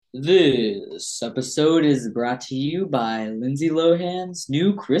This episode is brought to you by Lindsay Lohan's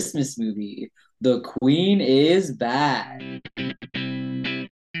new Christmas movie, The Queen is Back.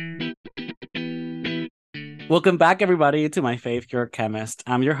 Welcome back, everybody, to My Faith Cure Chemist.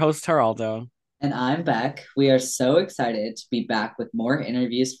 I'm your host, Geraldo. And I'm Beck. We are so excited to be back with more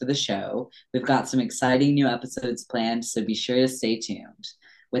interviews for the show. We've got some exciting new episodes planned, so be sure to stay tuned.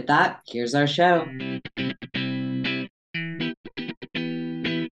 With that, here's our show.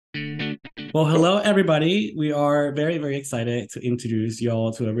 Well, hello, everybody. We are very, very excited to introduce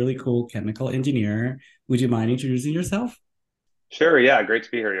y'all to a really cool chemical engineer. Would you mind introducing yourself? Sure, yeah, great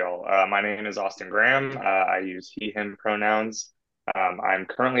to be here, y'all. My name is Austin Graham. I use he, him pronouns. I'm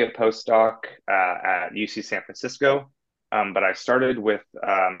currently a postdoc at UC San Francisco, but I started with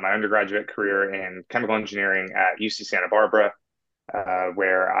my undergraduate career in chemical engineering at UC Santa Barbara,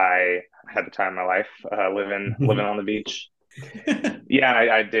 where I had the time of my life living on the beach. Yeah,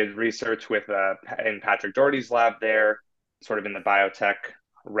 I did research with in Patrick Doherty's lab there, sort of in the biotech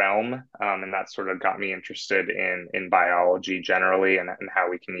realm, and that sort of got me interested in biology generally and how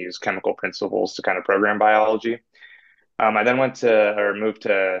we can use chemical principles to kind of program biology. I then moved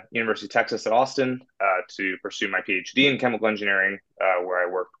to University of Texas at Austin to pursue my PhD in chemical engineering, where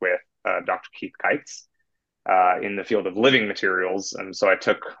I worked with Dr. Keith Kites in the field of living materials. And so I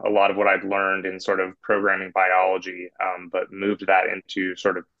took a lot of what I'd learned in sort of programming biology, but moved that into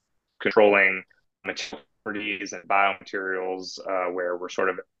sort of controlling material properties and biomaterials, where we're sort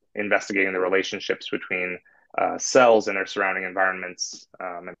of investigating the relationships between cells and their surrounding environments,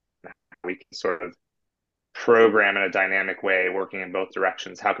 and how we can sort of program in a dynamic way, working in both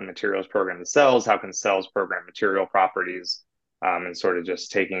directions. How can materials program the cells? How can cells program material properties? And sort of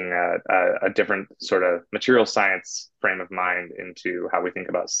just taking a different sort of material science frame of mind into how we think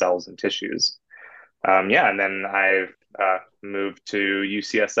about cells and tissues. Yeah, and then I've moved to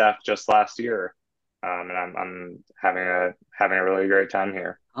UCSF just last year, and I'm having a really great time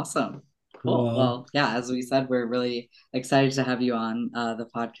here. Awesome. Cool. Cool. Well, yeah, as we said, we're really excited to have you on the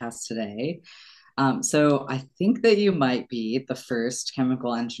podcast today. So I think that you might be the first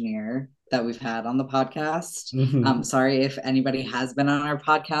chemical engineer that we've had on the podcast. Mhm. Sorry if anybody has been on our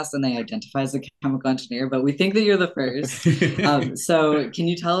podcast and they identify as a chemical engineer, but we think that you're the first. So can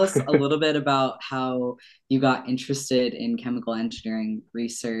you tell us a little bit about how you got interested in chemical engineering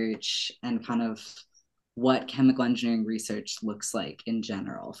research and kind of what chemical engineering research looks like in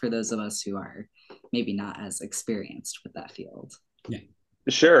general for those of us who are maybe not as experienced with that field? Yeah.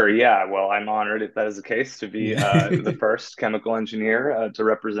 Sure, yeah. Well, I'm honored if that is the case to be Yeah. the first chemical engineer to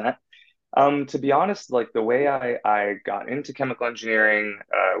represent. To be honest, like the way I got into chemical engineering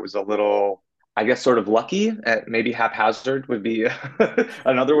was a little, I guess, sort of lucky. Maybe haphazard would be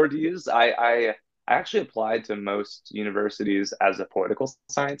another word to use. I actually applied to most universities as a political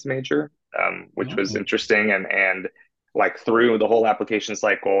science major, which was Oh. interesting, and like through the whole application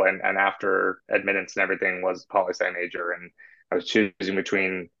cycle and after admittance and everything was poli sci major, and I was choosing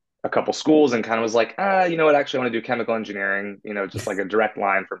between a couple schools and kind of was like, you know what, actually I want to do chemical engineering, just like a direct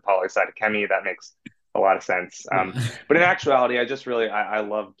line from poli sci to chemie. That makes a lot of sense. Yeah. But in actuality, I just really,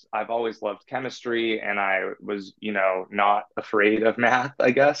 I've always loved chemistry and I was, not afraid of math,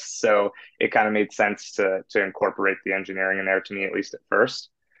 I guess. So it kind of made sense to incorporate the engineering in there to me, at least at first.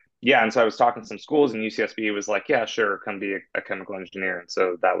 Yeah, and so I was talking to some schools and UCSB was like, yeah, sure, come be a chemical engineer. And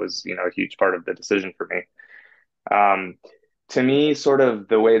so that was, a huge part of the decision for me. Um, to me, sort of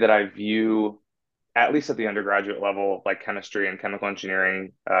the way that I view, at least at the undergraduate level, like chemistry and chemical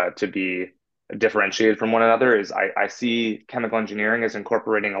engineering, to be differentiated from one another is I see chemical engineering as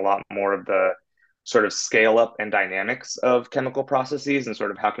incorporating a lot more of the sort of scale up and dynamics of chemical processes and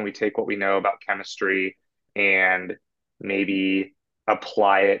sort of how can we take what we know about chemistry and maybe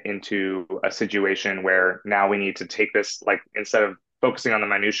apply it into a situation where now we need to take this, like instead of focusing on the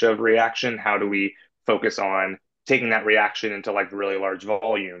minutia of reaction, how do we focus on taking that reaction into like really large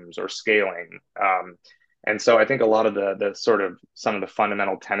volumes or scaling. And so I think a lot of the sort of some of the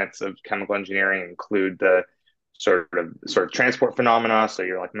fundamental tenets of chemical engineering include the sort of transport phenomena. So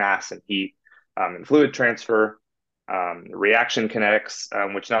you're like mass and heat, and fluid transfer, reaction kinetics,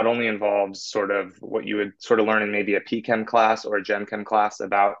 which not only involves sort of what you would sort of learn in maybe a PChem class or a Gen Chem class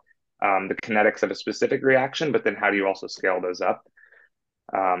about the kinetics of a specific reaction, but then how do you also scale those up?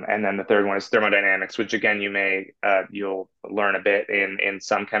 And then the third one is thermodynamics, which again you'll learn a bit in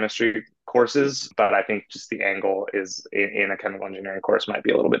some chemistry courses, but I think just the angle is in a chemical engineering course might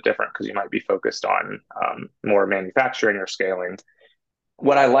be a little bit different because you might be focused on more manufacturing or scaling.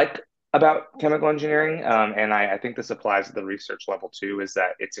 What I like about chemical engineering, and I think this applies at the research level too, is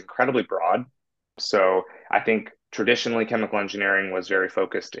that it's incredibly broad. So I think traditionally chemical engineering was very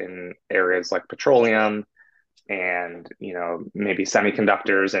focused in areas like petroleum and maybe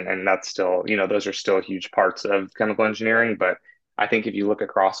semiconductors, and that's still, those are still huge parts of chemical engineering. But I think if you look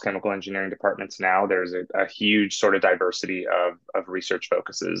across chemical engineering departments now, there's a huge sort of diversity of research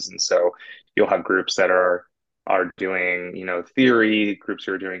focuses. And so you'll have groups that are doing theory, groups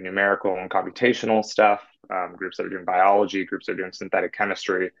who are doing numerical and computational stuff, groups that are doing biology, groups that are doing synthetic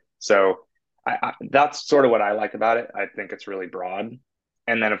chemistry. So that's sort of what I like about it. I think it's really broad.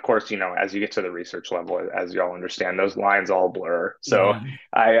 And then, of course, as you get to the research level, as you all understand, those lines all blur. So Yeah.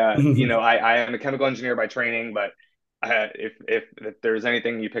 I am a chemical engineer by training, but if there's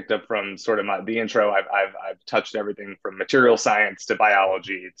anything you picked up from sort of the intro, I've touched everything from material science to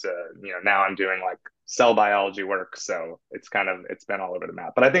biology to now I'm doing like cell biology work. So it's been all over the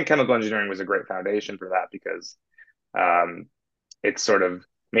map. But I think chemical engineering was a great foundation for that because it sort of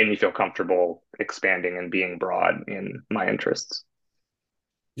made me feel comfortable expanding and being broad in my interests.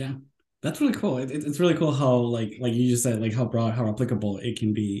 Yeah, that's really cool. It's really cool how like you just said, like how broad, how applicable it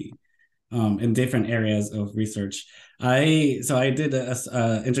can be in different areas of research. I did a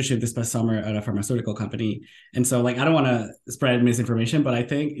internship this past summer at a pharmaceutical company, and so like I don't want to spread misinformation, but I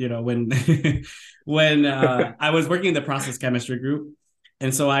think when when I was working in the process chemistry group,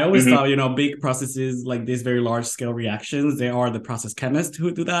 and so I always Mm-hmm. thought big processes like these very large scale reactions, they are the process chemists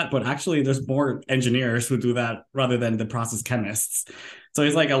who do that, but actually there's more engineers who do that rather than the process chemists. So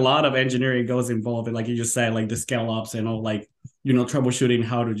it's like a lot of engineering goes involved in, like you just said, like the scale ups and all, like troubleshooting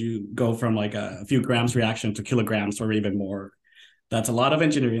how did you go from like a few grams reaction to kilograms or even more. That's a lot of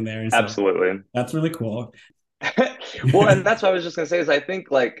engineering there, and so Absolutely. that's really cool. Well, and that's what I was just gonna say is I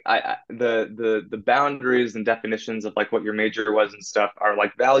think like the boundaries and definitions of like what your major was and stuff are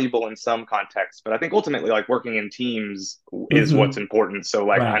like valuable in some contexts, but I think ultimately like working in teams is what's Hmm. important. So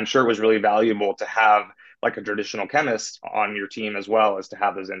like Right, I'm sure it was really valuable to have like a traditional chemist on your team as well as to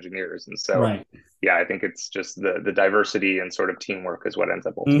have those engineers. And so right. yeah, I think it's just the diversity and sort of teamwork is what ends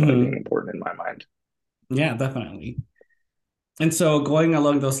up ultimately being Hmm. important in my mind. Yeah, definitely. And so going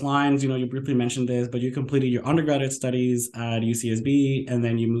along those lines, you briefly mentioned this, but you completed your undergraduate studies at UCSB, and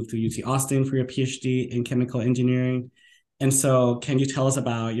then you moved to UT Austin for your PhD in chemical engineering. And so can you tell us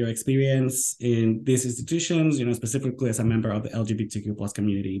about your experience in these institutions, specifically as a member of the LGBTQ plus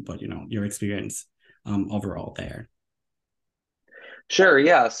community, but, your experience overall there? Sure,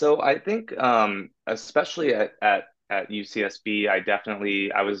 yeah. So I think especially at UCSB,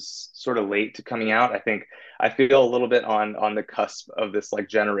 I was sort of late to coming out. I think I feel a little bit on the cusp of this like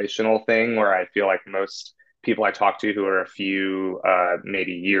generational thing where I feel like most people I talk to who are a few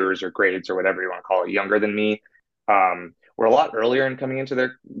maybe years or grades or whatever you want to call it younger than me were a lot earlier in coming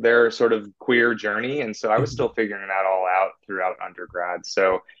into their sort of queer journey, and so I was still figuring that all out throughout undergrad.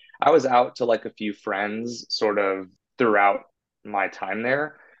 So I was out to like a few friends sort of throughout my time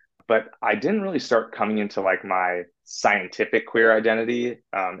there, but I didn't really start coming into like my scientific queer identity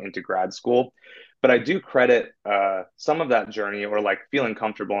into grad school. But I do credit some of that journey or like feeling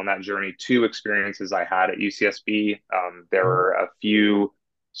comfortable in that journey to experiences I had at UCSB. There were a few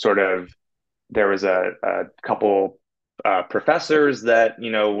sort of, there was a couple professors that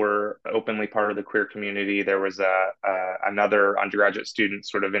were openly part of the queer community. There was another undergraduate student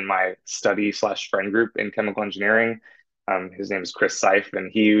sort of in my study slash friend group in chemical engineering. His name is Chris Seif, and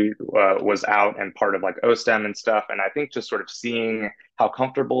he was out and part of like OSTEM and stuff. And I think just sort of seeing how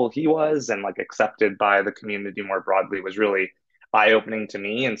comfortable he was and like accepted by the community more broadly was really eye opening to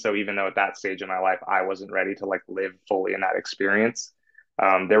me. And so even though at that stage in my life I wasn't ready to like live fully in that experience,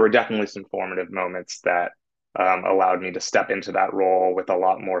 there were definitely some formative moments that allowed me to step into that role with a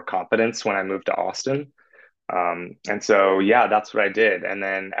lot more confidence when I moved to Austin. And so, yeah, that's what I did. And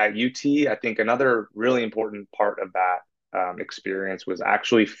then at UT, I think another really important part of that experience was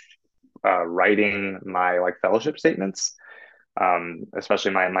actually writing my like fellowship statements,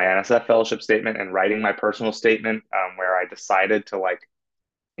 especially my NSF fellowship statement and writing my personal statement, where I decided to like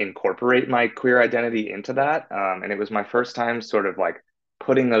incorporate my queer identity into that. And it was my first time sort of like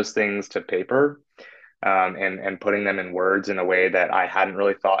putting those things to paper, and putting them in words in a way that I hadn't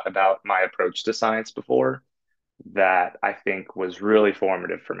really thought about my approach to science before. That I think was really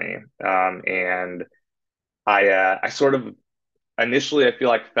formative for me. And I sort of initially I feel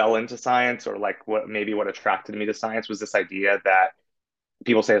like fell into science, or like what attracted me to science was this idea that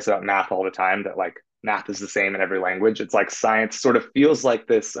people say this about math all the time, that like math is the same in every language. It's like science sort of feels like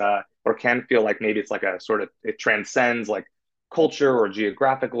this, or can feel like maybe it's like a sort of, it transcends like culture or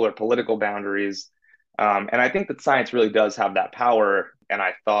geographical or political boundaries. And I think that science really does have that power. And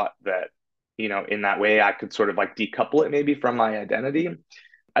I thought that, in that way, I could sort of like decouple it maybe from my identity.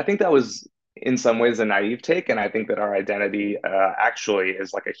 I think that was in some ways a naive take, and I think that our identity actually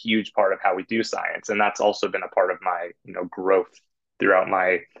is like a huge part of how we do science, and that's also been a part of my growth throughout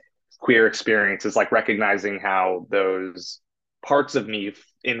my queer experience, is like recognizing how those parts of me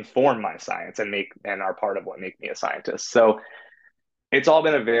inform my science and are part of what make me a scientist. So it's all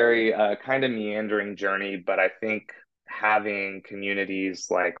been a very kind of meandering journey, but I think having communities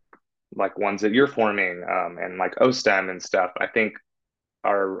like ones that you're forming, and like OSTEM and stuff, I think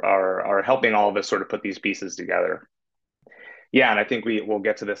are helping all of us sort of put these pieces together. Yeah, and I think we'll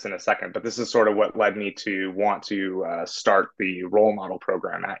get to this in a second, but this is sort of what led me to want to start the role model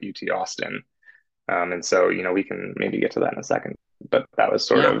program at UT Austin. And so, we can maybe get to that in a second, but that was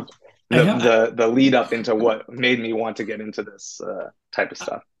sort Yeah. of the lead up into what made me want to get into this type of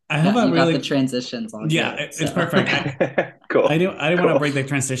stuff. I Yeah, have a you got the really transitions all yeah, good. it's So perfect. Cool. I didn't want to Cool. break the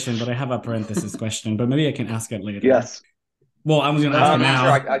transition, but I have a parenthesis question, but maybe I can ask it later. Yes. Well, I was gonna ask it let's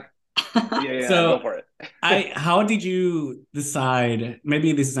Sure. now. Yeah, go So for it. how did you decide?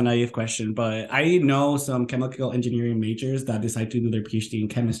 Maybe this is a naive question, but I know some chemical engineering majors that decide to do their PhD in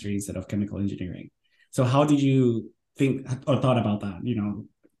chemistry instead of chemical engineering. So how did you think or thought about that?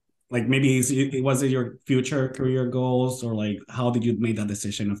 Like maybe was it your future career goals, or like how did you make that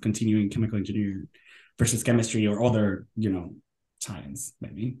decision of continuing chemical engineering versus chemistry or other, science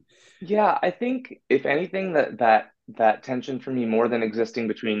maybe? Yeah, I think if anything, that tension for me, more than existing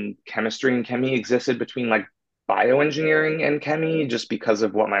between chemistry and chemie, existed between like bioengineering and chemie, just because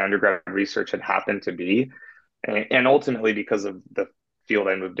of what my undergrad research had happened to be, and ultimately because of the field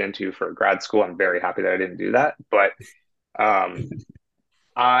I moved into for grad school. I'm very happy that I didn't do that, but um,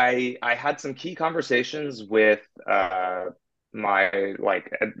 I had some key conversations with my like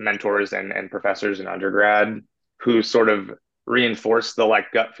mentors and professors in undergrad, who sort of reinforced the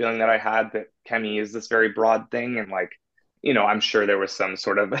like gut feeling that I had that chemie is this very broad thing, and like I'm sure there was some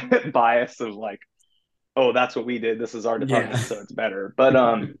sort of bias of like, oh, that's what we did, this is our Yeah. department, so it's better. But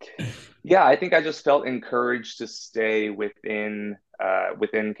yeah, I think I just felt encouraged to stay within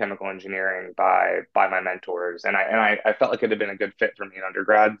chemical engineering by my mentors, and I felt like it had been a good fit for me in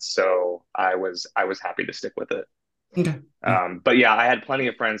undergrad, so I was happy to stick with it. Okay. But yeah, I had plenty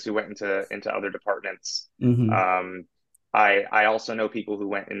of friends who went into other departments. Mm-hmm. Um, I also know people who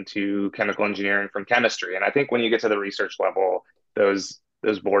went into chemical engineering from chemistry, and I think when you get to the research level, those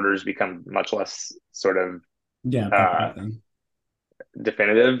borders become much less sort of Yeah, uh, definitely.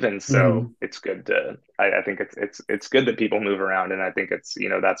 definitive, and so Mm-hmm. it's good to. I think it's good that people move around, and I think it's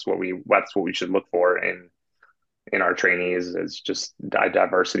that's what we should look for in our trainees, is just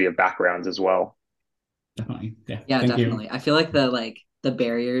diversity of backgrounds as well. Definitely. Yeah. yeah, Thank you. definitely. I feel like the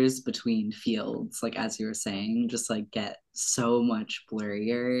barriers between fields, like as you were saying, just like get so much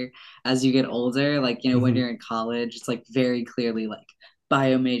blurrier as you get older. Like, when Mm-hmm. you're in college, it's like very clearly like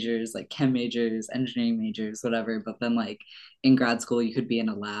bio majors, like chem majors, engineering majors, whatever. But then like in grad school, you could be in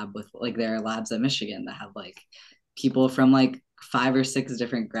a lab with like there are labs at Michigan that have like people from like 5 or 6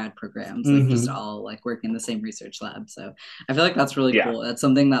 different grad programs, like just Mm-hmm. all like work in the same research lab. So I feel like that's really Yeah. cool. That's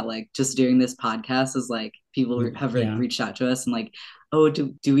something that like just doing this podcast is like people have like Yeah. reached out to us and like, oh,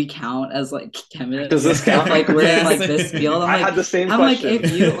 do we count as like Does chemists this if count? like we're in Yes. like this field? I had the same I'm like question.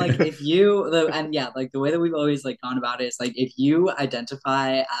 if you and yeah, like the way that we've always like gone about it is like if you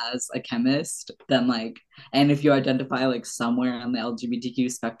identify as a chemist, then like and if you identify like somewhere on the LGBTQ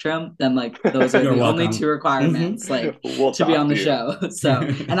spectrum, then like those are You're the only two welcome. requirements Mm-hmm. like We'll to be talk on to the you. show. So,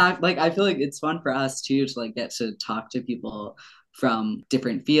 and I feel like it's fun for us too to like get to talk to people from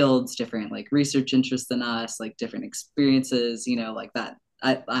different fields, different like research interests than us, like different experiences, like that.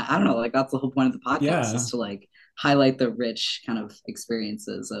 I don't know, like that's the whole point of the podcast Yeah, is to like highlight the rich kind of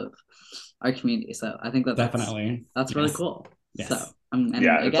experiences of our community. So I think that definitely. that's really Yes. cool. So Yes. and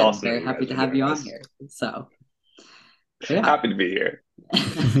Yeah, it's again, awesome that very you happy guys to are have doing you on this. here. So yeah. Happy to be here.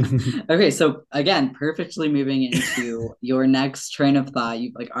 Okay, so again, perfectly moving into your next train of thought.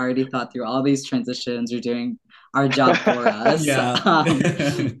 You've like already thought through all these transitions. You're doing our job for us. Yeah.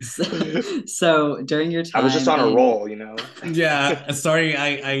 So during your I was just time on a in roll. Yeah. Sorry,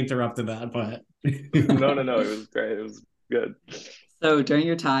 I interrupted that, but No, no, no. It was great. It was good. so during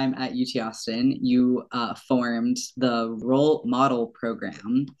your time at UT Austin, you formed the Role Model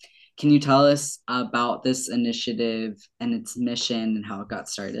Program. Can you tell us about this initiative and its mission and how it got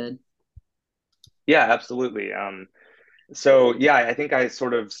started? Yeah, absolutely. So yeah, I think I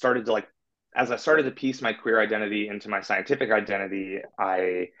sort of started to like, as I started to piece my queer identity into my scientific identity,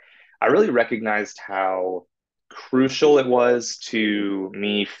 I really recognized how crucial it was to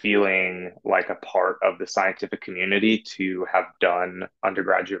me feeling like a part of the scientific community to have done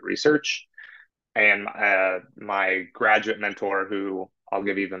undergraduate research. And my graduate mentor, who I'll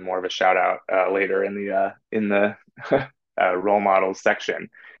give even more of a shout out later in the role models section.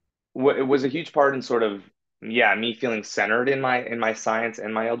 It was a huge part in sort of, yeah, me feeling centered in my science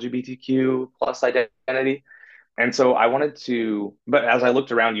and my LGBTQ plus identity. And so I wanted to, but as I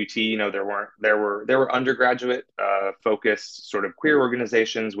looked around UT, there were undergraduate focused sort of queer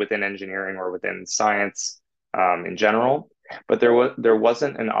organizations within engineering or within science in general, but there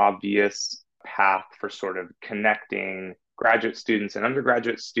wasn't an obvious path for sort of connecting graduate students and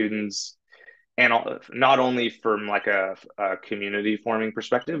undergraduate students, and not only from like a community forming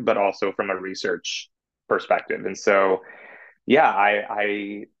perspective, but also from a research perspective. And so yeah,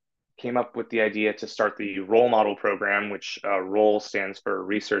 I came up with the idea to start the role model program, which role stands for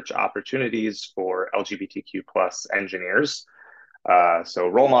research opportunities for LGBTQ plus engineers. So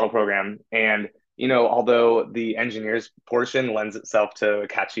role model program. And, although the engineers portion lends itself to a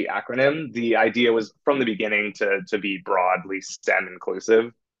catchy acronym, the idea was from the beginning to be broadly STEM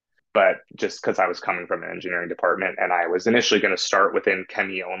inclusive. But just because I was coming from an engineering department and I was initially going to start within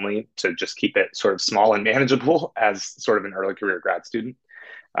Chemie only to just keep it sort of small and manageable as sort of an early career grad student,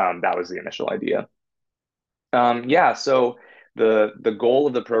 that was the initial idea. Yeah, so the goal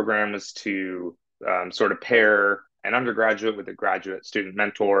of the program was to sort of pair an undergraduate with a graduate student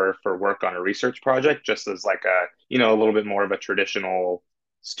mentor for work on a research project, just as like a little bit more of a traditional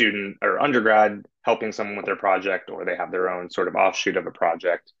student or undergrad helping someone with their project, or they have their own sort of offshoot of a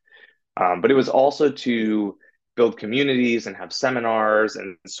project. But it was also to build communities and have seminars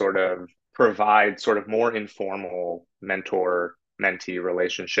and sort of provide sort of more informal mentor mentee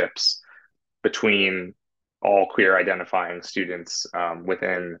relationships between all queer identifying students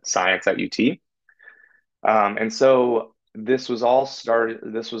within science at UT. And so this was all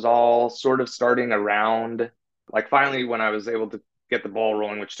sort of starting around, like, finally when I was able to get the ball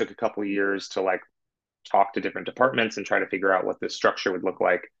rolling, which took a couple of years to like talk to different departments and try to figure out what this structure would look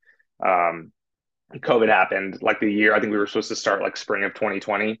like. Um, COVID happened like the year, I think we were supposed to start like spring of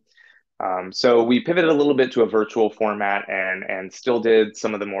 2020. So we pivoted a little bit to a virtual format and still did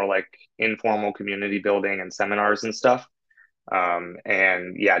some of the more like informal community building and seminars and stuff.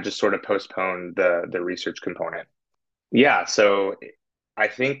 And yeah, just sort of postponed the research component. Yeah, so I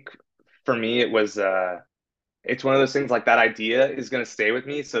think for me it's one of those things, like that idea is going to stay with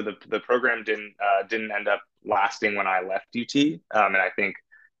me. So the program didn't end up lasting when I left UT, and I think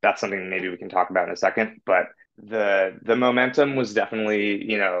that's something maybe we can talk about in a second. But the momentum was definitely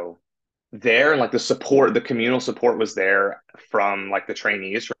there, and like the communal support was there from like the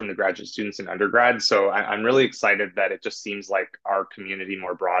trainees, from the graduate students and undergrad. So I'm really excited that it just seems like our community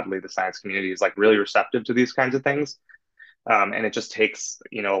more broadly, the science community, is like really receptive to these kinds of things. And it just takes,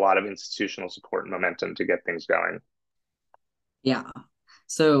 a lot of institutional support and momentum to get things going. Yeah.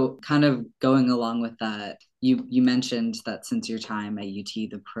 So kind of going along with that, you mentioned that since your time at UT,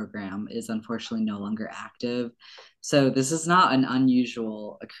 the program is unfortunately no longer active. So this is not an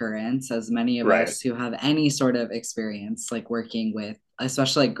unusual occurrence, as many of Right. us who have any sort of experience like working with,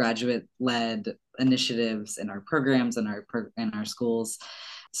 especially like graduate-led initiatives in our programs and in our schools.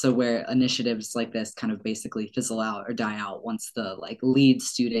 So where initiatives like this kind of basically fizzle out or die out once the like lead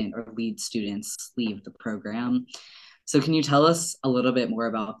student or lead students leave the program. So can you tell us a little bit more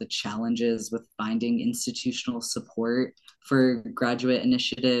about the challenges with finding institutional support for graduate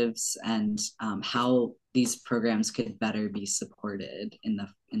initiatives and how these programs could better be supported in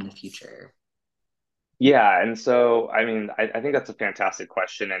the future? Yeah, and so I mean, I think that's a fantastic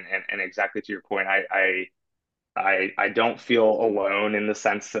question, and exactly to your point, I don't feel alone in the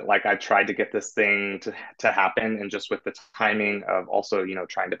sense that like I tried to get this thing to happen, and just with the timing of also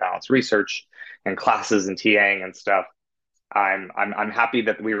trying to balance research and classes and TAing and stuff. I'm happy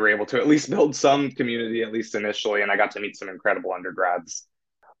that we were able to at least build some community, at least initially, and I got to meet some incredible undergrads.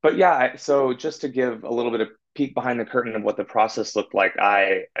 But yeah, so just to give a little bit of peek behind the curtain of what the process looked like,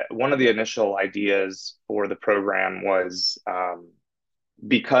 I one of the initial ideas for the program was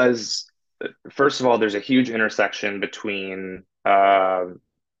because first of all, there's a huge intersection between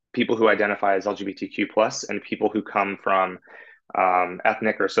people who identify as LGBTQ plus and people who come from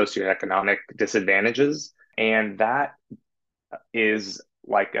ethnic or socioeconomic disadvantages, and that is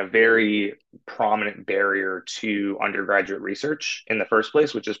like a very prominent barrier to undergraduate research in the first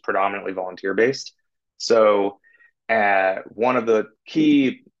place, which is predominantly volunteer based. So, one of the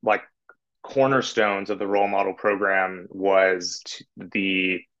key like cornerstones of the role model program was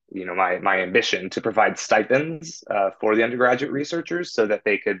my ambition to provide stipends for the undergraduate researchers so that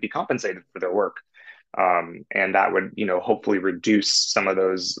they could be compensated for their work. And that would, hopefully reduce some of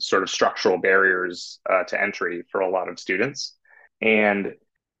those sort of structural barriers to entry for a lot of students. And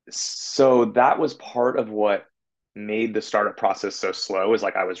so that was part of what made the startup process so slow is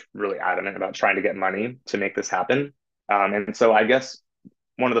like I was really adamant about trying to get money to make this happen. And so I guess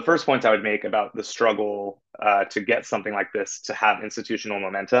one of the first points I would make about the struggle to get something like this to have institutional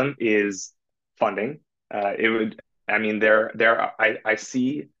momentum is funding. It would, I mean, I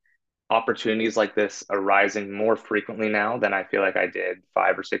see opportunities like this arising more frequently now than I feel like I did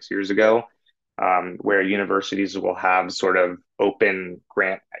 5 or 6 years ago, where universities will have sort of open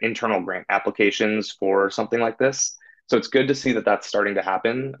internal grant applications for something like this. So it's good to see that that's starting to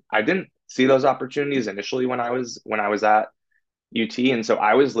happen. I didn't see those opportunities initially when I was at UT, and so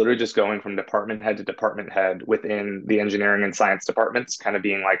I was literally just going from department head to department head within the engineering and science departments, kind of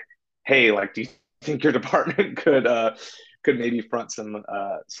being like, "Hey, like, do you think your department could maybe front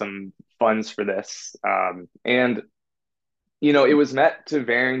some funds for this?" And it was met to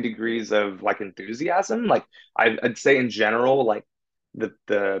varying degrees of like enthusiasm. Like I'd say in general, like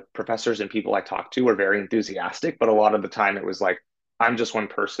the professors and people I talked to were very enthusiastic, but a lot of the time it was like, I'm just one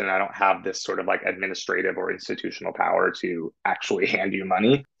person. I don't have this sort of like administrative or institutional power to actually hand you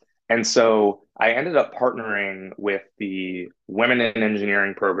money. And so I ended up partnering with the Women in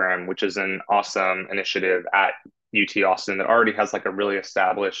Engineering program, which is an awesome initiative at UT Austin that already has like a really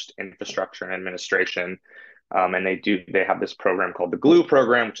established infrastructure and administration. And they have this program called the GLUE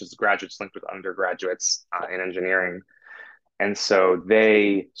program, which is graduates linked with undergraduates in engineering. And so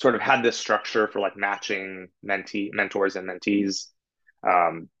they sort of had this structure for like matching mentors and mentees.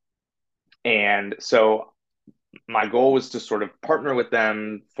 Um, and so my goal was to sort of partner with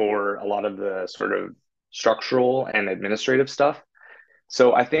them for a lot of the sort of structural and administrative stuff.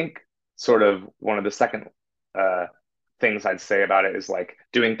 So I think sort of one of the second uh, things I'd say about it is like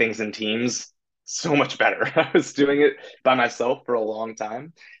doing things in teams so much better. I was doing it by myself for a long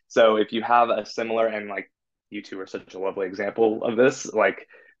time. So if you have a similar, and like you two are such a lovely example of this, like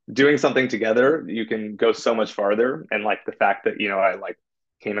doing something together, you can go so much farther. And like the fact that, I like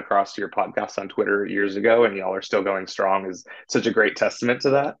came across your podcast on Twitter years ago and y'all are still going strong is such a great testament to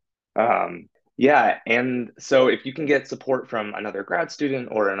that. Yeah, and so if you can get support from another grad student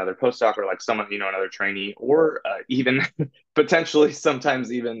or another postdoc or like someone, another trainee, or even potentially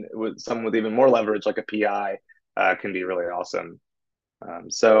sometimes even with someone with even more leverage, like a PI, can be really awesome.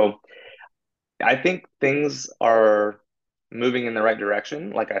 So I think things are moving in the right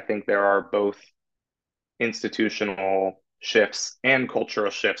direction. Like I think there are both institutional shifts and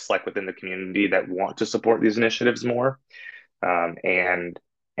cultural shifts, like within the community, that want to support these initiatives more, and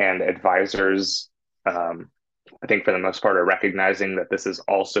advisors. I think for the most part are recognizing that this is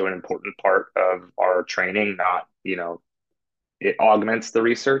also an important part of our training, not, it augments the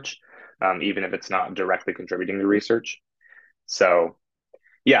research, even if it's not directly contributing to research. So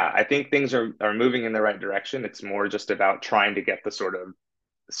yeah, I think things are moving in the right direction. It's more just about trying to get the sort of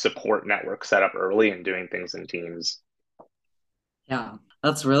support network set up early and doing things in teams. Yeah,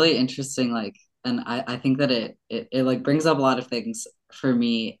 that's really interesting. Like, and I think that it like brings up a lot of things for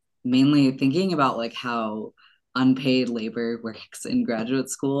me, mainly thinking about like how unpaid labor works in graduate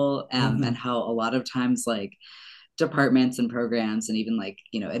school, and how a lot of times like departments and programs and even like,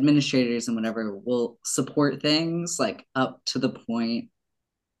 administrators and whatever will support things like up to the point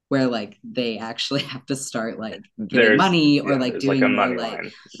where like they actually have to start like giving money or like there's like a doing more money like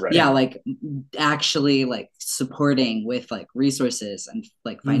line, right? yeah, like actually like supporting with like resources and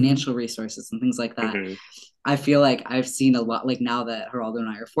like financial resources and things like that. Mm-hmm. I feel like I've seen a lot, like now that Geraldo and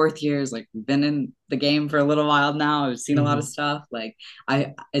I are fourth years, like we've been in the game for a little while now. I've seen a lot of stuff. Like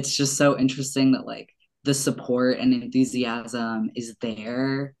it's just so interesting that like the support and enthusiasm is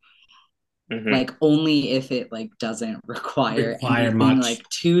there, like only if it like doesn't require anything much. like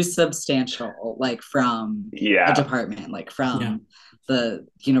too substantial, like from a department, like from the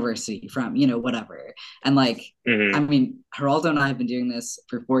university, from whatever. And like I mean, Geraldo and I have been doing this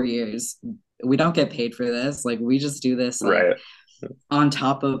for 4 years. We don't get paid for this. Like we just do this like right on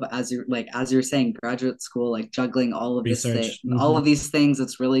top of, as you're saying, graduate school, like juggling all of research, this thing, all of these things.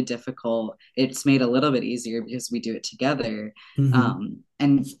 It's really difficult. It's made a little bit easier because we do it together.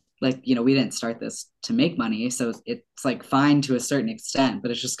 And like, we didn't start this to make money, so it's like fine to a certain extent, but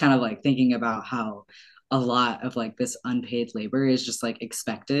it's just kind of like thinking about how a lot of like this unpaid labor is just like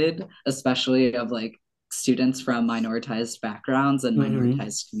expected, especially of like students from minoritized backgrounds and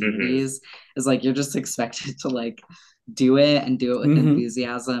minoritized communities, is like you're just expected to like do it and do it with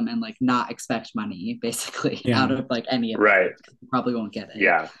enthusiasm and like not expect money basically out of like any of it. You probably won't get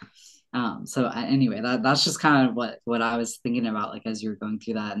it. So anyway, that's just kind of what I was thinking about like as you were going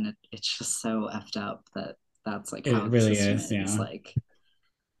through that, and it's just so effed up that that's like how it really the is. Yeah, like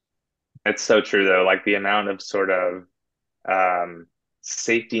it's so true though. Like the amount of sort of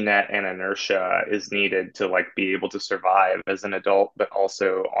safety net and inertia is needed to like be able to survive as an adult, but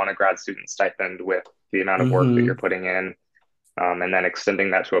also on a grad student stipend with the amount of work that you're Mm-hmm. putting in. And then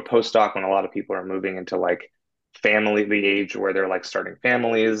extending that to a postdoc when a lot of people are moving into like family, the age where they're like starting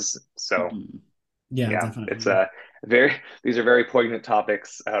families. So Mhm. Yeah, yeah, it's definitely. a very, these are very poignant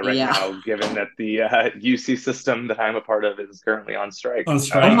topics right Yeah. now, given that the UC system that I'm a part of is currently on strike. On Oh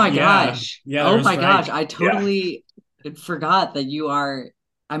strike, my yeah. gosh. Yeah, they're Oh on my gosh. strike. I Yeah, totally forgot that you are.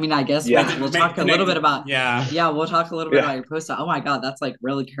 I mean, I guess yeah, we'll talk a little bit Connected. about, Yeah. yeah, we'll talk a little bit yeah, about your post. Oh my God, that's like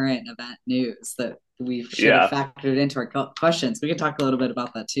really current event news that we should have yeah. factored into our questions. We could talk a little bit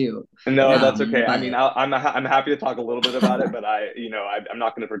about that too. No, that's okay. I mean, But I'm happy to talk a little bit about it, but I'm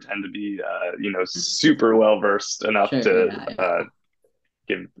not going to pretend to be super well versed enough sure, to yeah, yeah,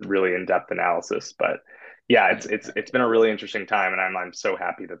 give really in depth analysis. But yeah, right, it's been a really interesting time, and I'm so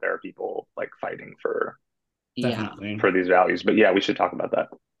happy that there are people like fighting yeah, Definitely. for these values. But yeah, we should talk about that.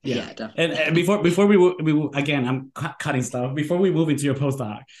 Yeah. yeah, And definitely. before again, I'm cutting stuff. Before we move into your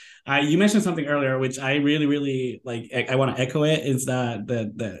postdoc, you mentioned something earlier, which I really, really like. I want to echo it. Is that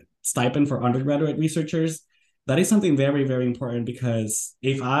the stipend for undergraduate researchers? That is something very, very important because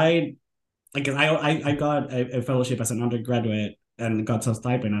if I like, I got a fellowship as an undergraduate and got some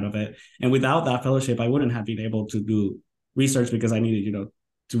stipend out of it, and without that fellowship, I wouldn't have been able to do research because I needed,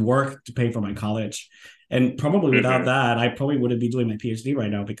 to work to pay for my college. And probably without Hmm. that, I probably wouldn't be doing my PhD right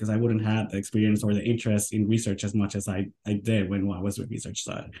now because I wouldn't have the experience or the interest in research as much as I did when I was with research.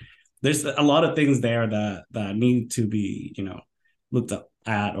 So there's a lot of things there that need to be, looked up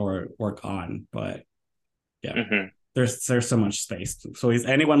at or work on. But yeah, Hmm. there's so much space. So is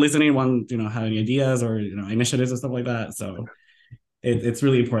anyone listening want, have any ideas or, initiatives and stuff like that? So it's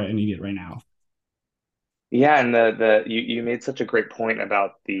really important and needed right now. Yeah, and the you made such a great point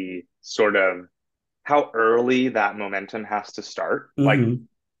about the sort of how early that momentum has to start. Like Mm-hmm.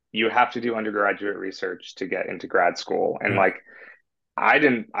 you have to do undergraduate research to get into grad school, and Right. like I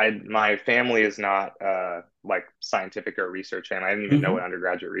didn't I my family is not like scientific or research family. I didn't even know what Mm-hmm.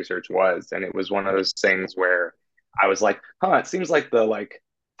 undergraduate research was. And it was one of those things where I was like, huh, it seems like the like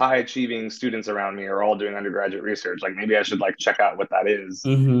high achieving students around me are all doing undergraduate research. Like maybe I should like check out what that is.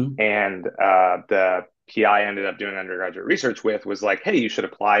 Mm-hmm. And the PI ended up doing undergraduate research with was like, hey, you should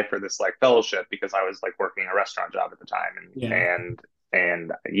apply for this like fellowship because I was like working a restaurant job at the time. Yeah.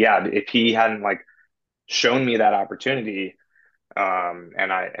 And yeah, if he hadn't like shown me that opportunity,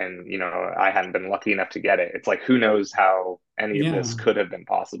 I hadn't been lucky enough to get it, it's like who knows how any of Yeah. this could have been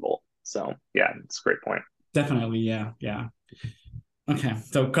possible. So yeah, it's a great point. Definitely. Yeah. Yeah. Okay,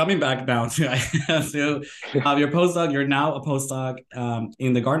 so coming back now to so your postdoc, you're now a postdoc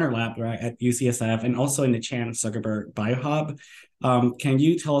in the Gardner Lab, right, at UCSF, and also in the Chan Zuckerberg BioHub. Can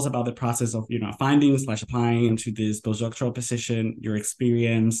you tell us about the process of finding slash applying into this postdoctoral position, your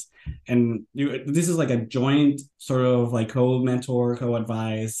experience, and this is like a joint sort of like co-mentor,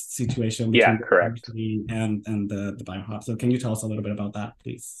 co-advise situation Yeah, between the correct. university and the BioHub. So can you tell us a little bit about that,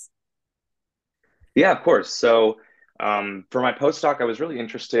 please? Yeah, of course. So for my postdoc, I was really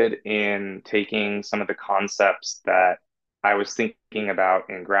interested in taking some of the concepts that I was thinking about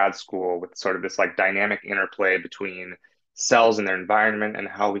in grad school with sort of this like dynamic interplay between cells and their environment and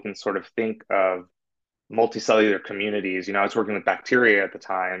how we can sort of think of multicellular communities. I was working with bacteria at the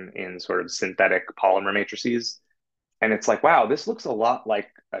time in sort of synthetic polymer matrices. And it's like, wow, this looks a lot like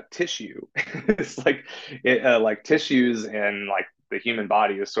a tissue. It's like tissues and like the human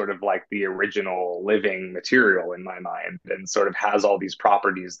body is sort of like the original living material in my mind, and sort of has all these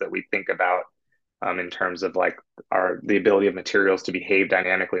properties that we think about in terms of like the ability of materials to behave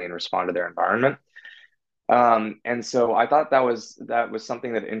dynamically and respond to their environment. And so I thought that was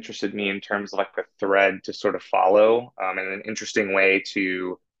something that interested me in terms of like the thread to sort of follow, and an interesting way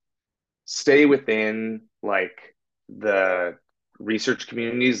to stay within like the research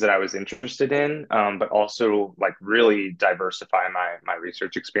communities that I was interested in, but also like really diversify my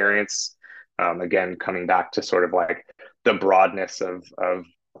research experience. Again, coming back to sort of like the broadness of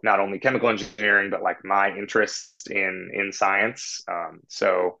not only chemical engineering but like my interest in science.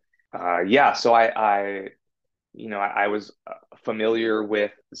 So I was familiar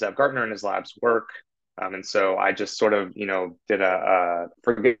with Zev Gartner and his lab's work. And so I just sort of, did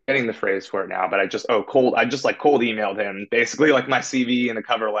forgetting the phrase for it now, but I just like cold emailed him basically like my CV and a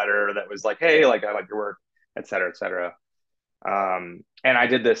cover letter that was like, hey, like I like your work, et cetera, et cetera. And I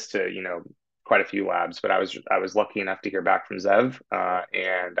did this to, quite a few labs, but I was lucky enough to hear back from Zev,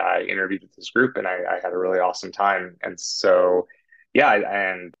 and I interviewed with this group, and I had a really awesome time. And so, yeah,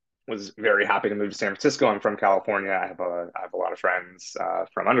 and was very happy to move to San Francisco. I'm from California. I have a lot of friends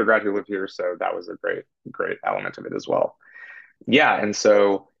from undergrad who live here, so that was a great element of it as well. yeah, and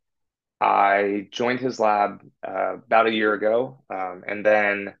so I joined his lab about a year ago, and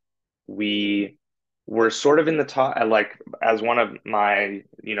then we were sort of in the top, like as one of my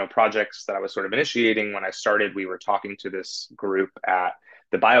projects that I was sort of initiating when I started. We were talking to this group at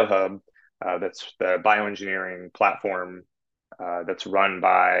the BioHub, that's the bioengineering platform that's run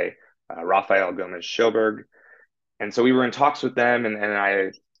by Rafael Gomez Schoberg, and so we were in talks with them, and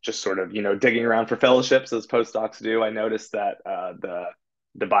I just sort of, digging around for fellowships as postdocs do. I noticed that the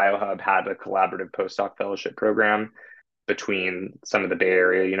BioHub had a collaborative postdoc fellowship program between some of the Bay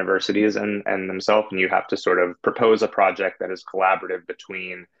Area universities and themselves, and you have to sort of propose a project that is collaborative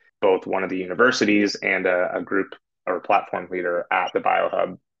between both one of the universities and a group or platform leader at the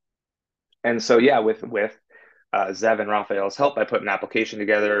BioHub. And so, yeah, with Zev and Raphael's help, I put an application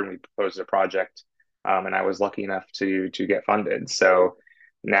together and we proposed a project. And I was lucky enough to get funded. So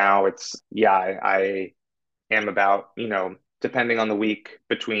now it's, yeah, I am about, depending on the week,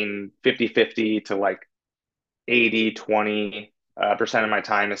 between 50-50 to like 80-20% of my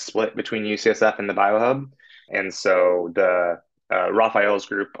time is split between UCSF and the BioHub. And so the Raphael's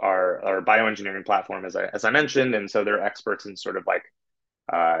group are our bioengineering platform, as I mentioned. And so they're experts in sort of like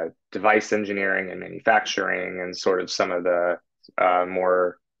device engineering and manufacturing and sort of some of the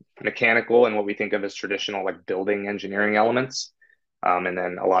more mechanical and what we think of as traditional like building engineering elements. And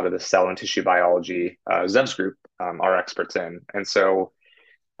then a lot of the cell and tissue biology, Zev's group are experts in. And so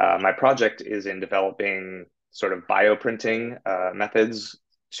my project is in developing sort of bioprinting methods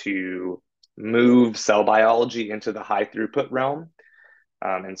to move cell biology into the high throughput realm.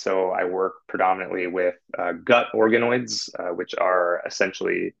 And so I work predominantly with gut organoids, which are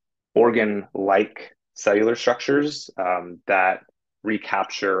essentially organ-like cellular structures that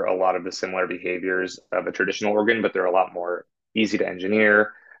recapture a lot of the similar behaviors of a traditional organ, but they're a lot more easy to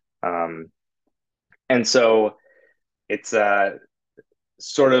engineer. And so it's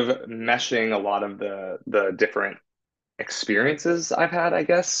sort of meshing a lot of the different experiences I've had, I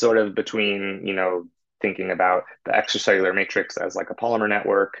guess, sort of between, thinking about the extracellular matrix as like a polymer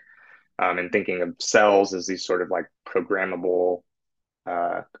network, and thinking of cells as these sort of like programmable,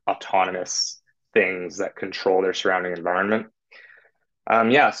 autonomous things that control their surrounding environment.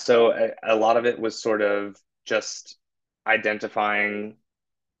 Yeah, so a lot of it was sort of just identifying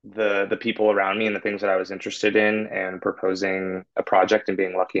the people around me and the things that I was interested in and proposing a project and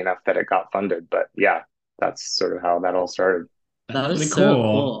being lucky enough that it got funded. But yeah, that's sort of how that all started. That's That really is so cool.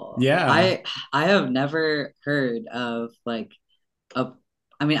 cool. Yeah. I have never heard of like a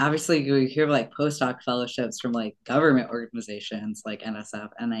I mean, obviously you hear of like postdoc fellowships from like government organizations like NSF,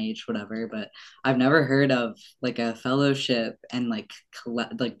 NIH, whatever, but I've never heard of like a fellowship and like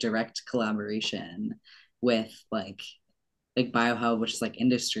direct collaboration with like BioHub, which is like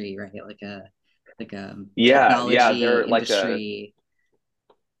industry, right? Like a Yeah, technology industry.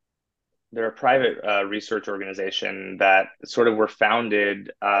 they're a private research organization that sort of were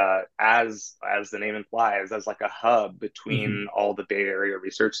founded as the name implies, as like a hub Mm-hmm. between all the Bay Area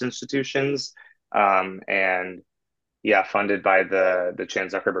research institutions, and yeah, funded by the Chan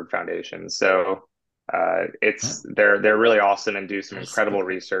Zuckerberg Foundation. So That, they're really awesome and do some that's super incredible cool.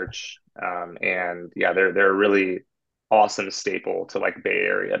 research, and yeah, they're a really awesome staple to like Bay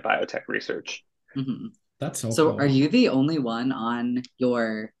Area biotech research. Mhm. That's so So are cool. you the only one on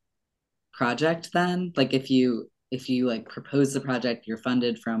your project then? Like if you like propose the project, you're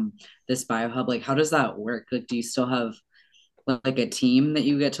funded from this biohub, like how does that work? Like do you still have like a team that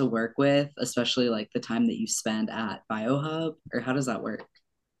you get to work with, especially like the time that you spend at biohub, or how does that work?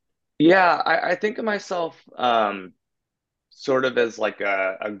 Yeah, I think of myself sort of as like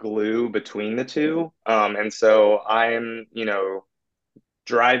a glue between the two. And so I'm,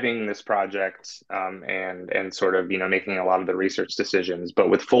 driving this project, and sort of, making a lot of the research decisions, but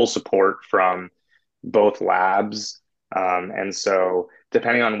with full support from both labs. And so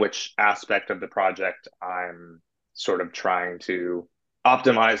depending on which aspect of the project I'm sort of trying to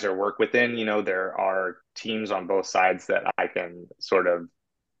optimize or work within, there are teams on both sides that I can sort of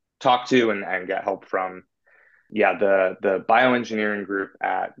talk to and get help from. Yeah, the bioengineering group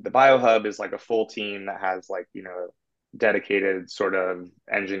at the BioHub is like a full team that has like, dedicated sort of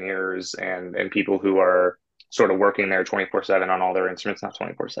engineers and people who are sort of working there 24/7 on all their instruments, not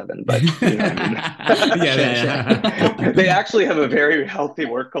 24/7, but you know what I mean. Yeah, Sure, sure. They actually have a very healthy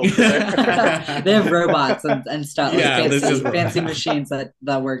work culture there. They have robots and stuff, like Yeah, this just fancy machines that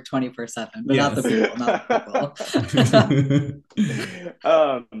work 24/7, but not the yes. people, not the people.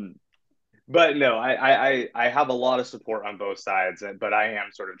 um, but no, I have a lot of support on both sides, but I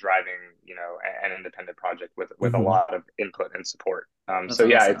am sort of driving, an independent project with a Mhm. lot of input and support. That's So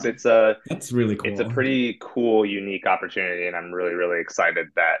yeah, it's awesome. it's a That's really it's a cool. pretty cool, unique opportunity, and I'm really, really excited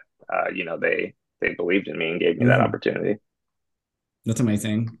that they believed in me and gave me that Mhm. opportunity. That's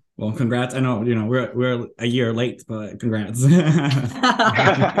amazing. Well, congrats. I know, we're a year late, but congrats.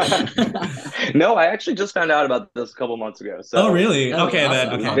 No, I actually just found out about this a couple months ago, Oh, so really? Oh, Okay, then.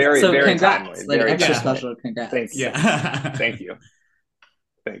 awesome, Okay. awesome. very, So very timely, congrats, like very extra Yeah. timely. special Thank congrats. you, Yeah. thank you,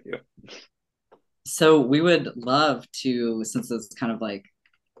 thank you. So we would love to, since it's kind of like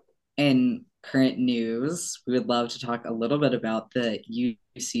in current news, we would love to talk a little bit about the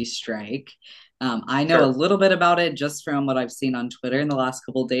UC strike. I know a Sure. little bit about it just from what I've seen on Twitter in the last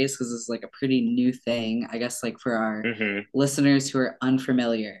couple of days because it's like a pretty new thing. I guess like for our Hmm. listeners who are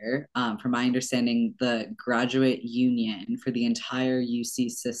unfamiliar, from my understanding, the graduate union for the entire UC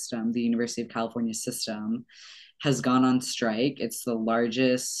system, the University of California system, has gone on strike. It's the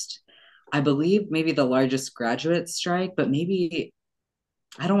largest, I believe, maybe the largest graduate strike, but maybe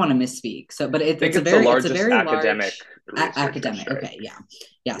I don't want to misspeak. So, but I think it's the it's a largest very academic large researcher academic. strike. Okay, yeah,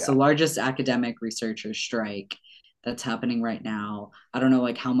 yeah. So Yeah. largest academic researcher strike that's happening right now. I don't know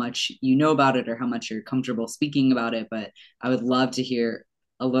like how much you know about it or how much you're comfortable speaking about it, but I would love to hear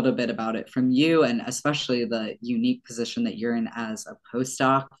a little bit about it from you, and especially the unique position that you're in as a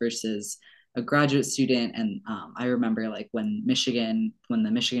postdoc versus a graduate student. And I remember like when the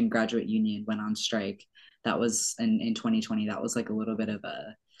Michigan Graduate Union went on strike, that was in 2020, that was like a little bit of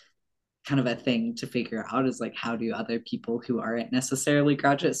a kind of a thing to figure out, is like how do other people who aren't necessarily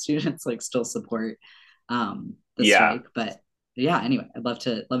graduate students like still support the Yeah. strike. But yeah, anyway, I'd love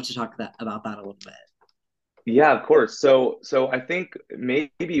to talk about that a little bit. Yeah, of course. So I think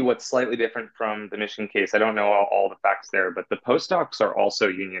maybe what's slightly different from the Michigan case, I don't know all the facts there, but the postdocs are also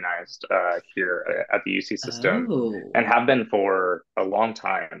unionized here at the UC system Oh, and have been for a long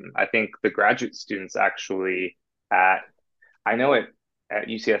time. I think the graduate students actually at, I know it at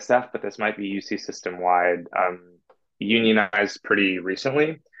UCSF, but this might be UC system wide, unionized pretty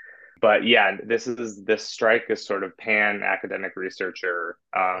recently. But yeah, this strike is sort of pan academic researcher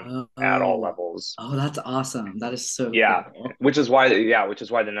at all oh, levels. oh, that's awesome. That is so Yeah, cool. which is why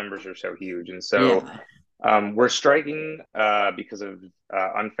the numbers are so huge. And so Yeah. we're striking because of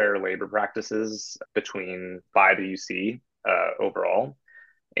unfair labor practices by the UC overall,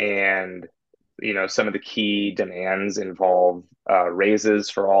 and some of the key demands involve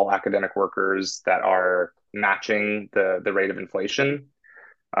raises for all academic workers that are matching the rate of inflation,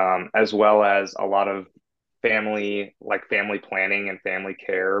 as well as a lot of family planning and family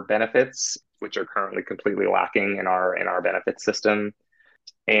care benefits, which are currently completely lacking in our benefits system,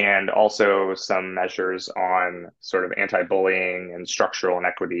 and also some measures on sort of anti-bullying and structural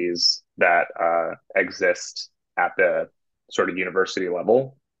inequities that exist at the sort of university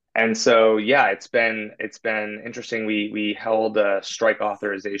level. And so, yeah, it's been interesting. We held a strike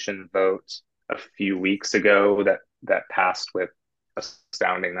authorization vote a few weeks ago that passed with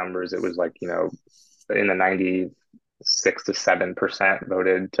astounding numbers. It was like, in the 96 to 7%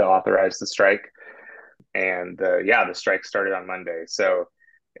 voted to authorize the strike. And yeah, the strike started on Monday. So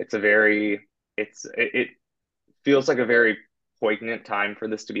it's a very it feels like a very poignant time for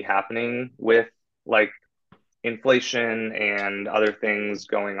this to be happening, with like inflation and other things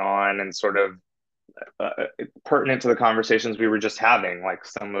going on, and sort of pertinent to the conversations we were just having, like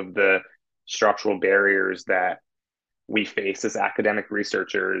some of the structural barriers that we face as academic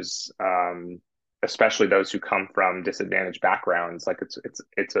researchers, especially those who come from disadvantaged backgrounds. Like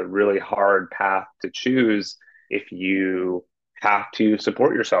it's a really hard path to choose if you have to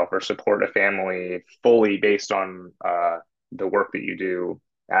support yourself or support a family fully based on the work that you do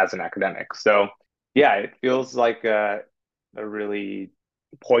as an academic. So yeah, it feels like a really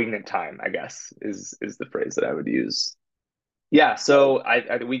poignant time, I guess, is the phrase that I would use. Yeah, so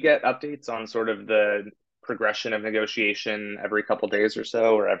we get updates on sort of the progression of negotiation every couple days or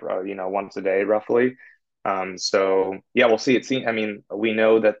so, or every, once a day roughly. So yeah, we'll see. I mean, we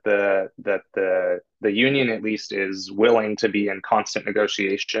know that the union at least is willing to be in constant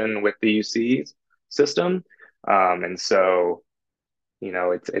negotiation with the UC system, and so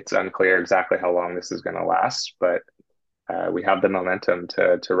it's unclear exactly how long this is going to last, but we have the momentum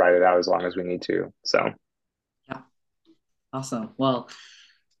to ride it out as long as we need to. So. Yeah, awesome. Well,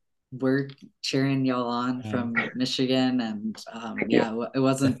 we're cheering y'all on Yeah, from Michigan, and Thank you. yeah, it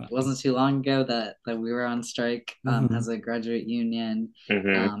wasn't definitely. too long ago that we were on strike as Hmm. a graduate union, Hmm.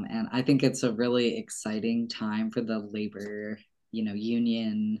 and I think it's a really exciting time for the labor,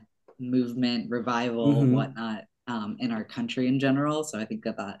 union movement revival, Hmm. whatnot. in our country in general. So I think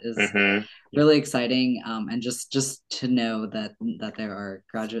that is Mm-hmm. really exciting. And just to know that there are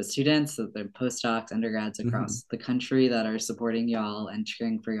graduate students, that there are postdocs, undergrads across the country that are supporting y'all and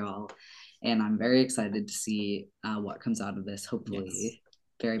cheering for y'all. And I'm very excited to see what comes out of this. Hopefully,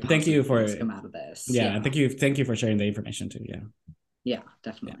 very thank you positive for things come out of this. thank you for sharing the information too. Yeah,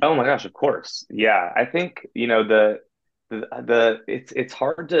 definitely. Oh my gosh, of course. Yeah, I think, it's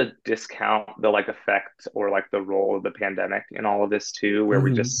hard to discount the like effect or like the role of the pandemic in all of this too, where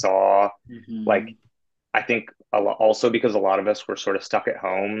we just saw like Mm-hmm. I think also because a lot of us were sort of stuck at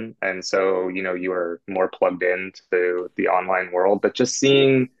home, and so you were more plugged into the online world, but just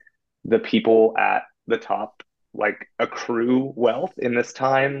seeing the people at the top like accrue wealth in this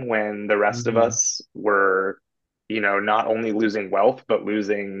time when the rest of us were, not only losing wealth but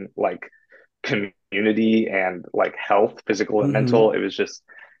losing like community and like health, physical and mental. It was just,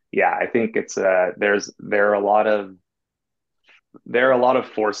 yeah, I think it's there are a lot of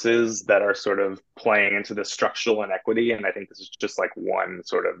forces that are sort of playing into the structural inequity, and I think this is just like one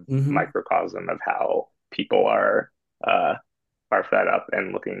sort of microcosm of how people uh, are fed up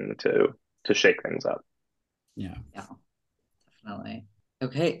and looking to shake things up. Yeah, definitely.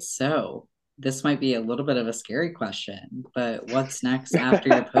 Okay, so this might be a little bit of a scary question, but what's next after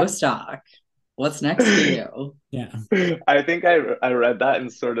your postdoc? What's next for you? Yeah. I think I read that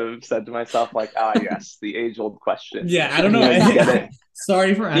and sort of said to myself like, ah, yes, the age old question. Yeah, I don't know. You get it.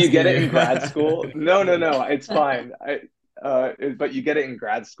 Sorry for Do you asking get it you. in grad school? No, no, no, it's fine. But you get it in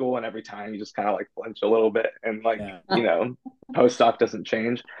grad school, and every time you just kind of like flinch a little bit, and like Yeah. postdoc doesn't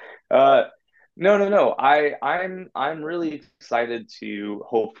change. Uh, no, no, no. I'm really excited to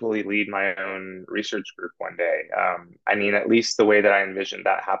hopefully lead my own research group one day. I mean, at least the way that I envision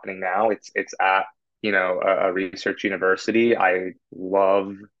that happening now, it's at a research university. I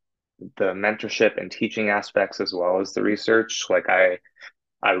love the mentorship and teaching aspects as well as the research. Like I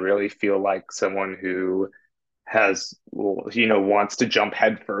really feel like someone who has, wants to jump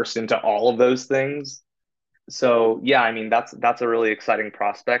headfirst into all of those things. So yeah, I mean that's a really exciting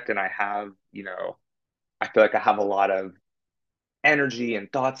prospect, and I feel like I have a lot of energy and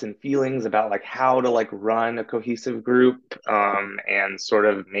thoughts and feelings about like how to like run a cohesive group, and sort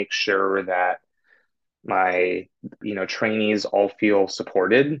of make sure that my trainees all feel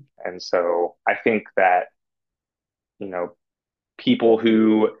supported. And so I think that you know people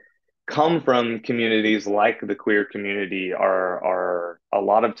who come from communities like the queer community are a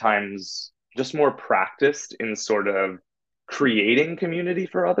lot of times just more practiced in sort of creating community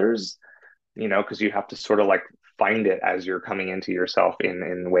for others, because you have to sort of like find it as you're coming into yourself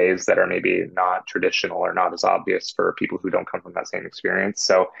in ways that are maybe not traditional or not as obvious for people who don't come from that same experience.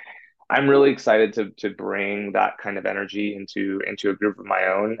 So I'm really excited to bring that kind of energy into a group of my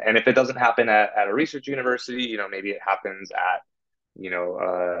own. And if it doesn't happen at a research university, maybe it happens at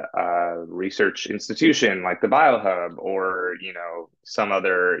a research institution like the BioHub, or some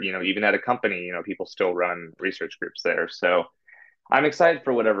other, even at a company, people still run research groups there. So I'm excited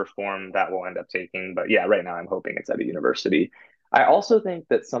for whatever form that will end up taking. But yeah, right now I'm hoping it's at a university. I also think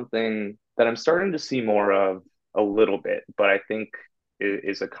that something that I'm starting to see more of a little bit, but I think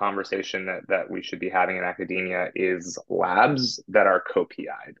is a conversation that we should be having in academia, is labs that are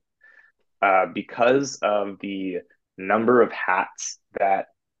co-PI'd. Because of the number of hats that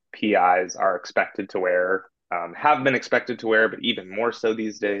PIs are expected to wear, have been expected to wear, but even more so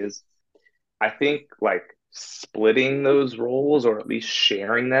these days. I think like splitting those roles, or at least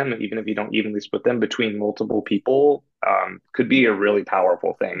sharing them, even if you don't evenly split them between multiple people, could be a really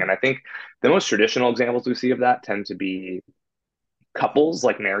powerful thing. And I think the most traditional examples we see of that tend to be couples,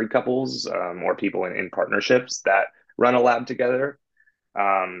 like married couples, or people in partnerships that run a lab together.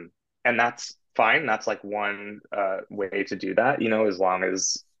 And that's fine. That's like one way to do that, as long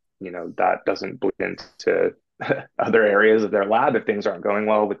as, that doesn't bleed into other areas of their lab if things aren't going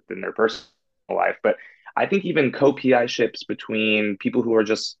well within their personal life. But I think even co-PI ships between people who are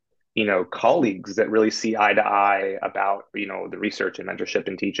just, colleagues that really see eye to eye about, the research and mentorship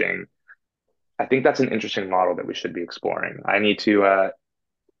and teaching, I think that's an interesting model that we should be exploring. I need to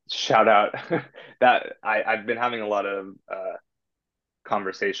shout out that I've been having a lot of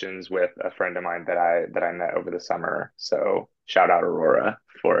conversations with a friend of mine that I met over the summer. So shout out Aurora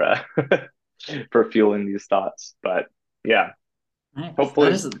for for fueling these thoughts. But yeah, Nice.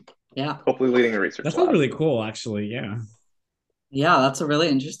 hopefully, Yeah. hopefully leading a research That sounds lab. really cool, actually. Yeah. Yeah, that's a really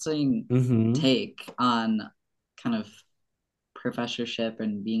interesting Mm-hmm. take on kind of professorship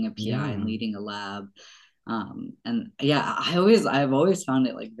and being a PI and Yeah. leading a lab. And yeah, I've always found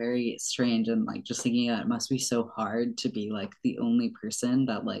it like very strange, and like just thinking that it must be so hard to be like the only person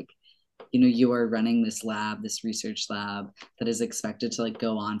that like you are running this lab, this research lab that is expected to like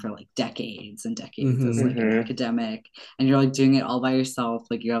go on for like decades and decades as like an academic, and you're like doing it all by yourself.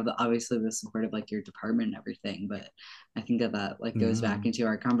 Like you have obviously the support of like your department and everything, but I think that like goes back into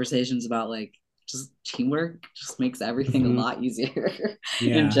our conversations about like just teamwork just makes everything a lot easier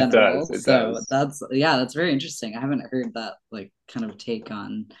in general. It does. That's very interesting. I haven't heard that like kind of take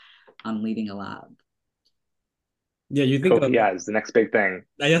on leading a lab. Yeah, you think is the next big thing.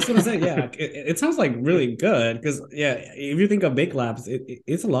 I just want to say, yeah, it sounds like really good because yeah, if you think of big labs,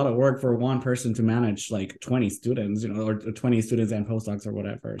 it's a lot of work for one person to manage like 20 students, or 20 students and postdocs or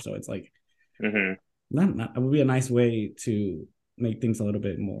whatever. So it's like, it would be a nice way to make things a little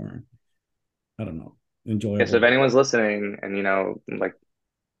bit more, I don't know, enjoyable. Yes, if anyone's listening and like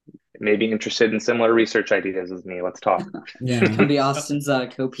maybe interested in similar research ideas as me, let's talk. Yeah, maybe Austin's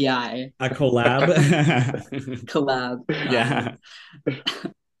co-PI. A collab. Collab. Yeah.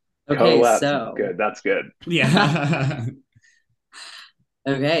 Okay, collab. So good. That's good. Yeah.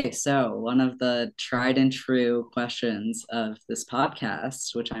 Okay, so one of the tried and true questions of this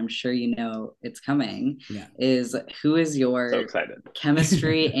podcast, which I'm sure it's coming, is who is your so excited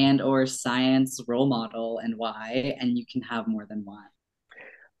chemistry and or science role model and why? And you can have more than one.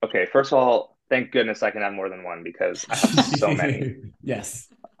 Okay, first of all, thank goodness I can have more than one because I have so many. Yes.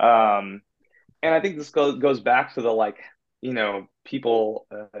 And I think this goes back to the like, people,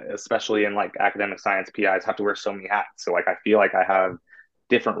 especially in like academic science PIs, have to wear so many hats. So like, I feel like I have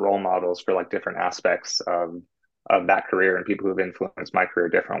different role models for like different aspects of that career and people who've influenced my career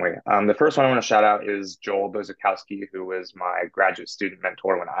differently. The first one I want to shout out is Joel Bozakowski, who was my graduate student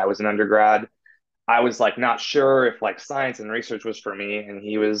mentor when I was an undergrad. I was like not sure if like science and research was for me, and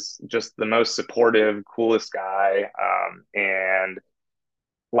he was just the most supportive, coolest guy, and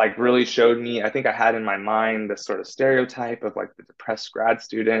like really showed me. I think I had in my mind this sort of stereotype of like the depressed grad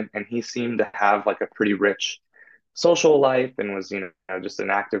student, and he seemed to have like a pretty rich social life and was just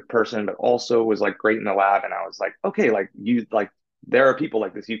an active person, but also was like great in the lab. And I was like, okay, like there are people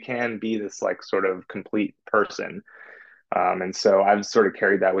like this. You can be this like sort of complete person. And so I've sort of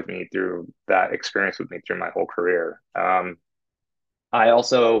carried that with me through that experience with me through my whole career. I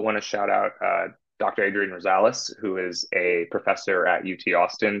also want to shout out Dr. Adrian Rosales, who is a professor at UT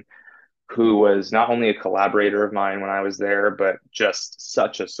Austin, who was not only a collaborator of mine when I was there, but just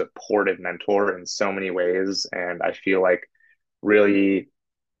such a supportive mentor in so many ways. And I feel like really,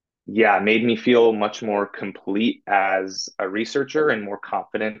 made me feel much more complete as a researcher and more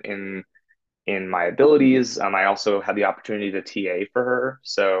confident in my abilities. I also had the opportunity to TA for her.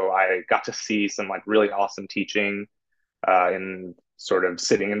 So I got to see some like really awesome teaching in sort of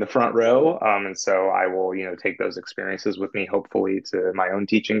sitting in the front row. And so I will, take those experiences with me, hopefully, to my own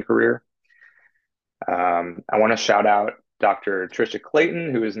teaching career. I want to shout out Dr. Tricia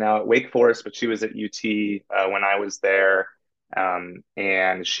Clayton, who is now at Wake Forest, but she was at UT when I was there.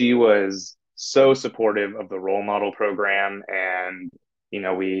 And she was so supportive of the role model program. And,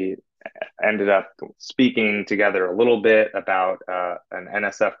 we ended up speaking together a little bit about an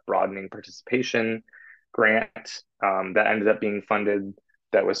NSF broadening participation grant that ended up being funded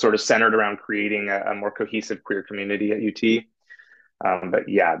that was sort of centered around creating a more cohesive queer community at UT. But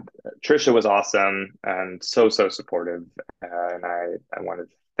yeah, Tricia was awesome and so supportive, and I wanted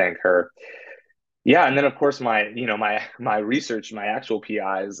to thank her. Yeah, and then of course my research, my actual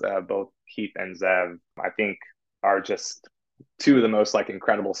PIs, both Keith and Zev, I think are just two of the most like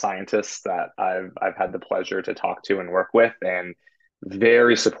incredible scientists that I've had the pleasure to talk to and work with, and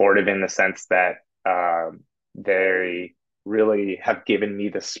very supportive in the sense that they really have given me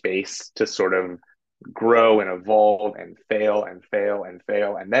the space to sort of grow and evolve and fail and fail and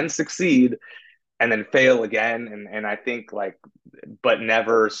fail and then succeed and then fail again. And I think like, but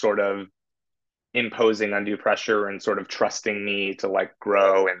never sort of imposing undue pressure and sort of trusting me to like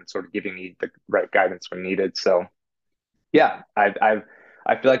grow and sort of giving me the right guidance when needed. So yeah, I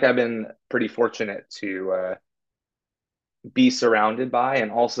feel like I've been pretty fortunate to be surrounded by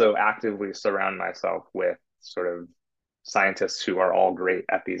and also actively surround myself with sort of scientists who are all great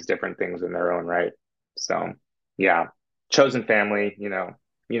at these different things in their own right. So yeah, chosen family, you know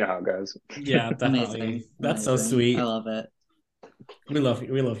how it goes. Yeah, definitely. Amazing. That's so sweet. I love it. We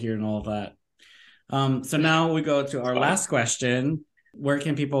love hearing all of that. So now we go to our last question. Where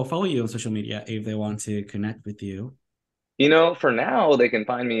can people follow you on social media if they want to connect with you? For now, they can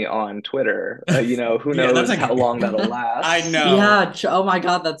find me on Twitter. Who knows how long that'll last. I know. Yeah. Oh my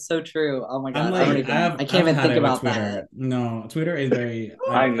God, that's so true. Oh my God. I can't even think about Twitter. That. No, Twitter is very.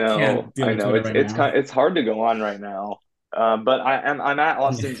 I know. It's hard to go on right now. But I'm at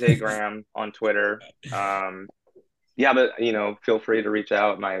Austin J. Graham on Twitter. Yeah, but feel free to reach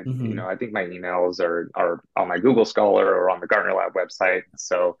out. Hmm. I think my emails are on my Google Scholar or on the Gartner Lab website.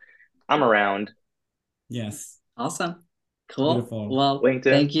 So I'm around. Yes. Awesome. Cool. Beautiful. Well, LinkedIn.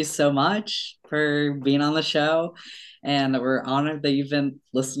 thank you so much for being on the show. And we're honored that you've been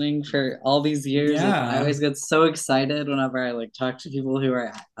listening for all these years. I Yeah. always get so excited whenever I like talk to people who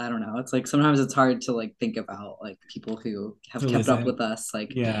are, I don't know, it's like sometimes it's hard to like think about like people who have To kept up listen. with us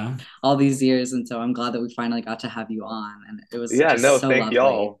like Yeah. all these years. And so I'm glad that we finally got to have you on. And it was Yeah, no, just so thank lovely.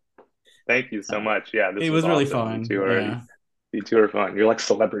 y'all. Thank you so So much. Yeah, It this was was really awesome. fun. Yeah. You two are fun. You're like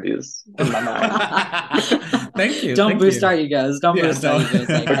celebrities in my mind. Thank you. don't Thank boost you. our egos. Don't Yeah, boost our don't. egos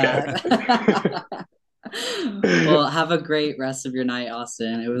like Okay. that. Well, have a great rest of your night,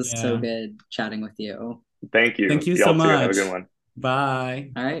 Austin. It was so Yeah. good chatting with you. Thank Thank you. you so Y'all too. Have a good much. one.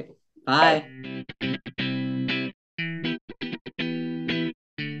 Bye. All right. Bye. Bye.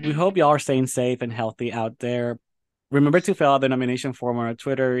 We hope y'all are staying safe and healthy out there. Remember to fill out the nomination form on our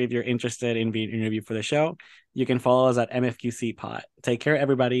Twitter if you're interested in being interviewed for the show. You can follow us at MFQC Pod. Take care,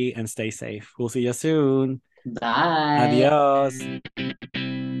 everybody, and stay safe. We'll see you soon. Bye.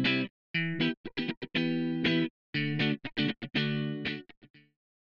 Adios.